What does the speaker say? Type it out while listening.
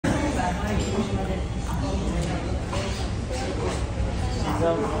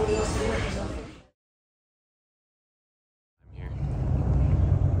There's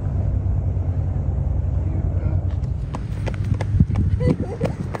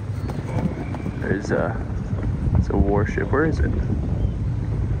it's a warship. Where is it?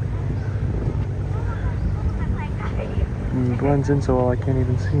 He blends in so well I can't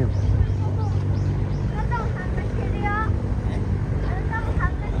even see him.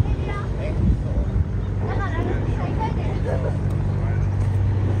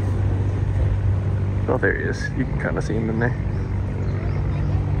 Oh, there he is. You can kind of see him in there.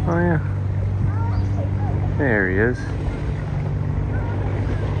 Oh yeah. There he is.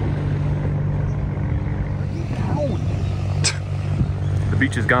 The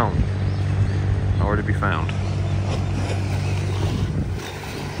beach is gone. Nowhere to be found.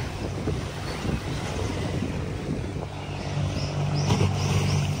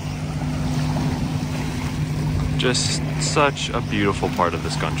 Just such a beautiful part of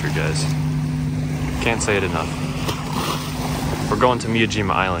this country, guys. Can't say it enough. We're going to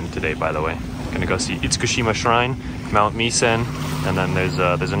Miyajima Island today, by the way. Gonna go see Itsukushima Shrine, Mount Misen, and then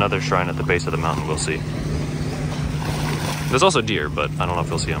there's another shrine at the base of the mountain we'll see. There's also deer, but I don't know if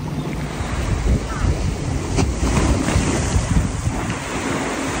you'll see them.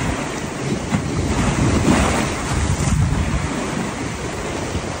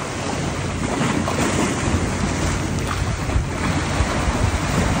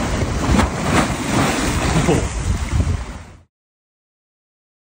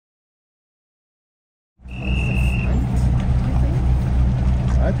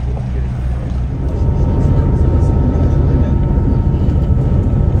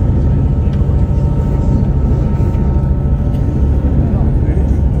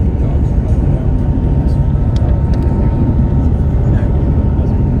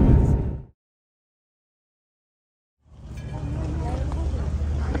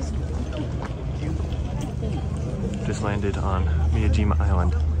 Just landed on Miyajima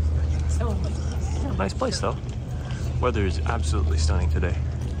Island. Nice place though. Weather is absolutely stunning today.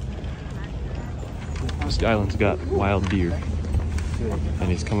 This island's got wild deer, and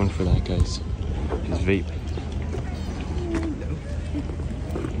he's coming for that guy's vape.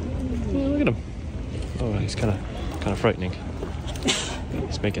 Oh, look at him. Oh, he's kind of frightening.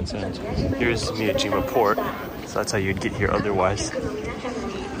 He's making sounds. Here's Miyajima Port, so that's how you'd get here otherwise.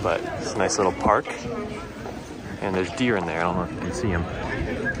 But it's a nice little park. And there's deer in there. I don't know if you can see them.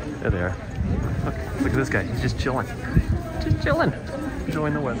 There they are. Look at this guy. He's just chilling. Just chilling.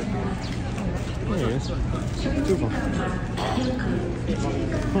 Enjoying the weather. There he is. Two of them.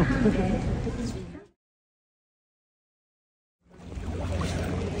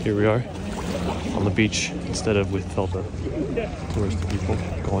 Here we are on the beach instead of with all the tourist people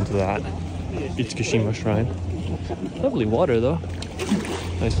going to that Itsukushima Shrine. Lovely water though.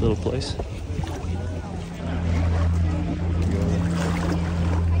 Nice little place.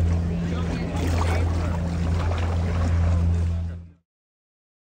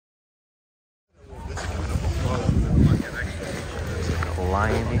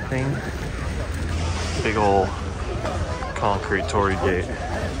 Lion-y thing. Big old concrete torii gate.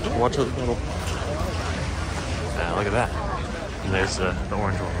 Watch the little. Look at that. And there's the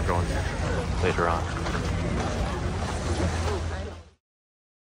orange one we're going to later on.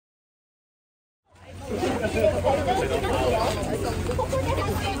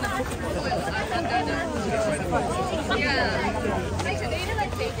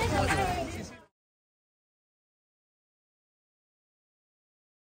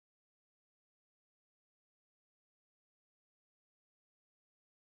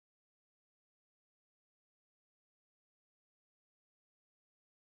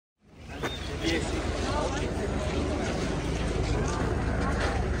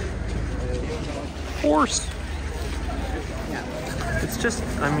 Horse. It's just,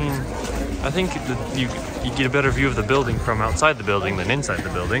 I mean, I think you get a better view of the building from outside the building than inside the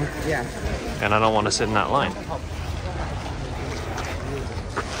building. Yeah. And I don't want to sit in that line.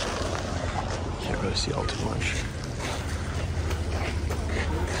 Can't really see all too much.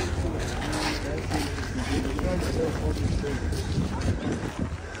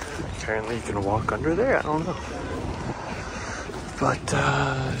 Apparently you can walk under there, I don't know. But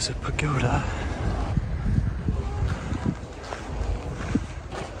there's a pagoda.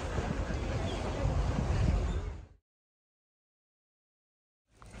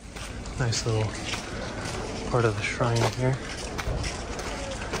 Nice little part of the shrine here.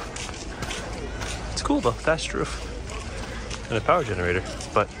 It's cool though, thatched roof. And a power generator,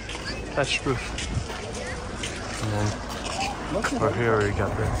 but thatched roof. And then over here we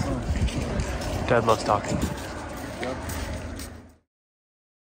got this. Dad loves talking.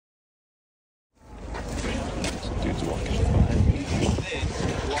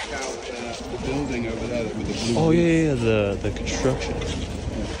 Oh yeah, the construction.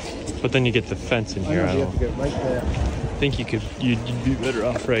 But then you get the fence in here. I don't think you'd be better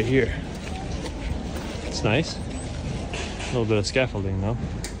off right here. It's nice. A little bit of scaffolding though.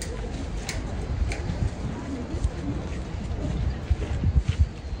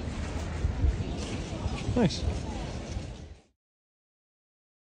 Nice.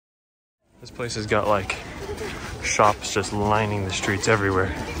 This place has got like shops just lining the streets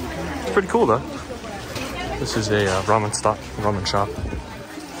everywhere. It's pretty cool though. This is a ramen shop, I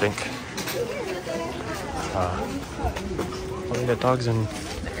think. Oh, they got dogs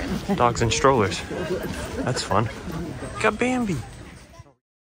and strollers. That's fun. Got Bambi.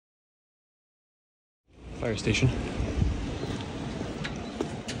 Fire station.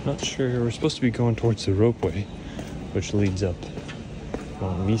 Not sure. We're supposed to be going towards the ropeway, which leads up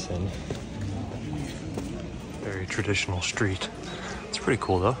Mount Misen. Very traditional street. It's pretty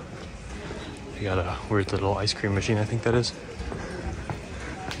cool though. They got a weird little ice cream machine, I think that is.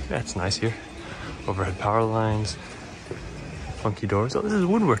 That's nice here. Overhead power lines. Funky doors. Oh, this is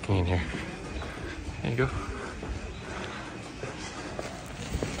woodworking in here. There you go.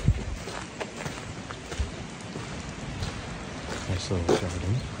 Nice little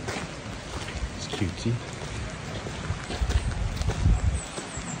garden. It's cutesy.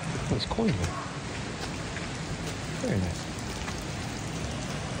 Oh, there's coin there. Very nice.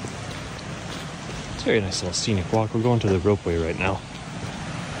 It's a very nice little scenic walk. We're going to the ropeway right now.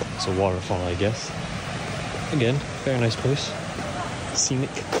 It's a waterfall, I guess. Again, very nice place. Scenic.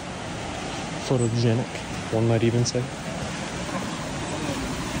 Photogenic, one might even say.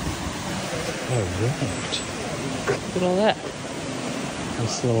 Alright. Look at all that.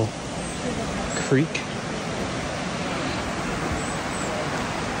 Nice little creek.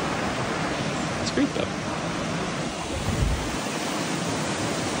 It's great though.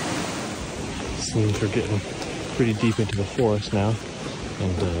 Seems we're getting pretty deep into the forest now.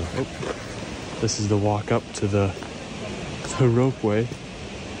 And this is the walk up to the ropeway.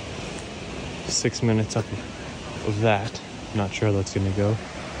 6 minutes up of that. Not sure how that's gonna go.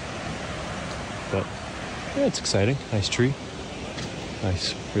 But yeah, it's exciting. Nice tree.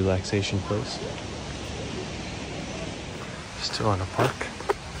 Nice relaxation place. Still in a park.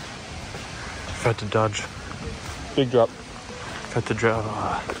 Had to dodge. Big drop. Had to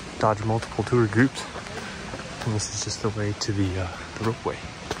dodge multiple tour groups. And this is just the way to the ropeway.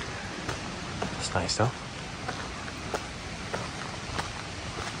 It's nice though.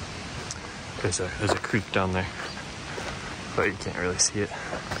 There's a creek down there, but you can't really see it.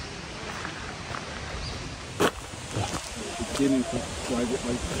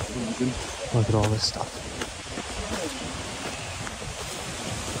 Look at all this stuff.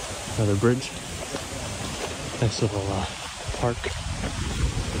 Another bridge. Nice little park.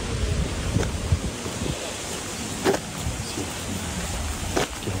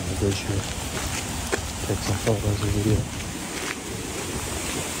 Get on the bridge here. Take some photos and video.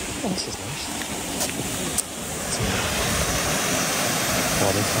 Oh, this is nice.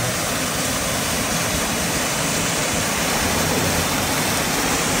 Water slide.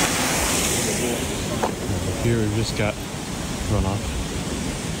 Here we've just got runoff.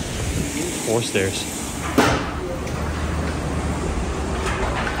 4 stairs.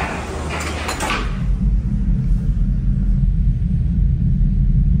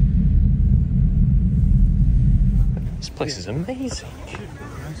 This place is amazing.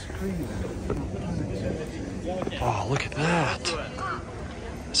 Oh, look at that.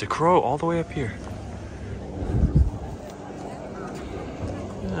 There's a crow all the way up here.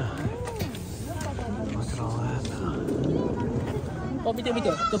 Yeah. Look at all that.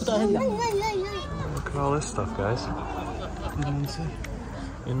 Look at all this stuff, guys.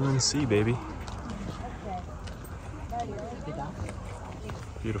 Inland sea, baby.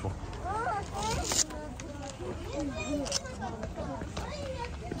 Beautiful.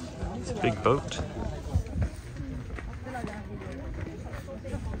 It's a big boat.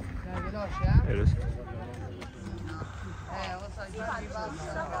 There it is.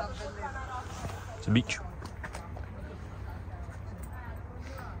 It's a beach.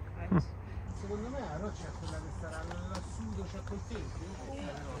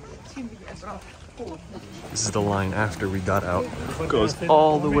 This is the line after we got out. It goes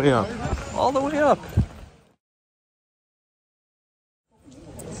all the way up. All the way up.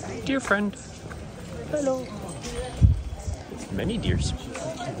 Dear friend. Hello. Many deers.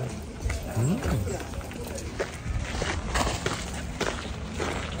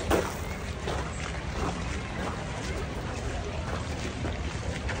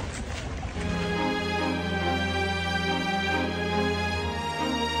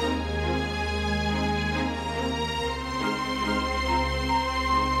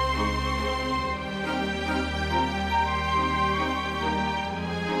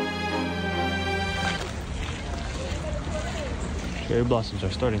 Cherry blossoms are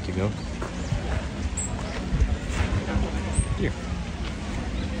starting to go. Here,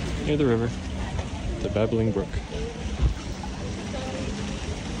 near the river, the babbling brook.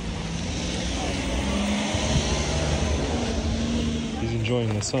 He's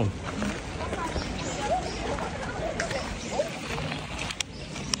enjoying the sun.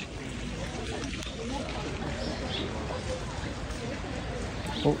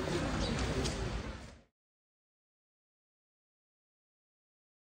 Oh.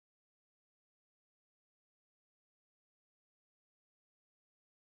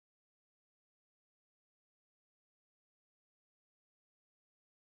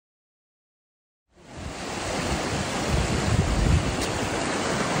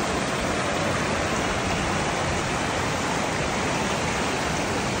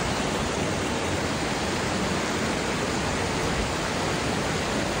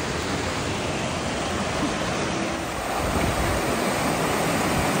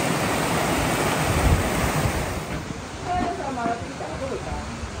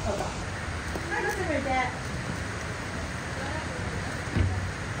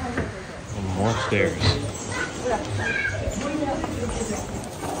 And more stairs.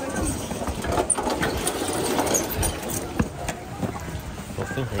 Whole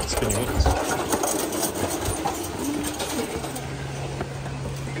thing here, it's spinning wheels.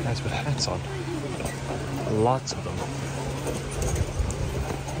 Guys with hats on. Lots of them.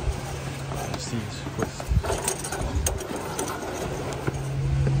 There's these with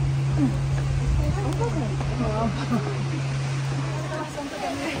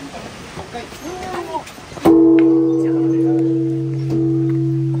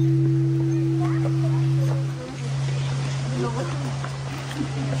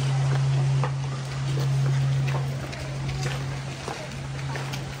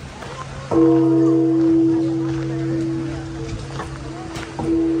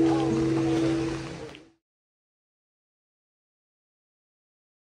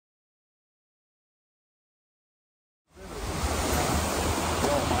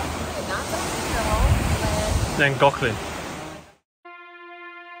Then Gocklin.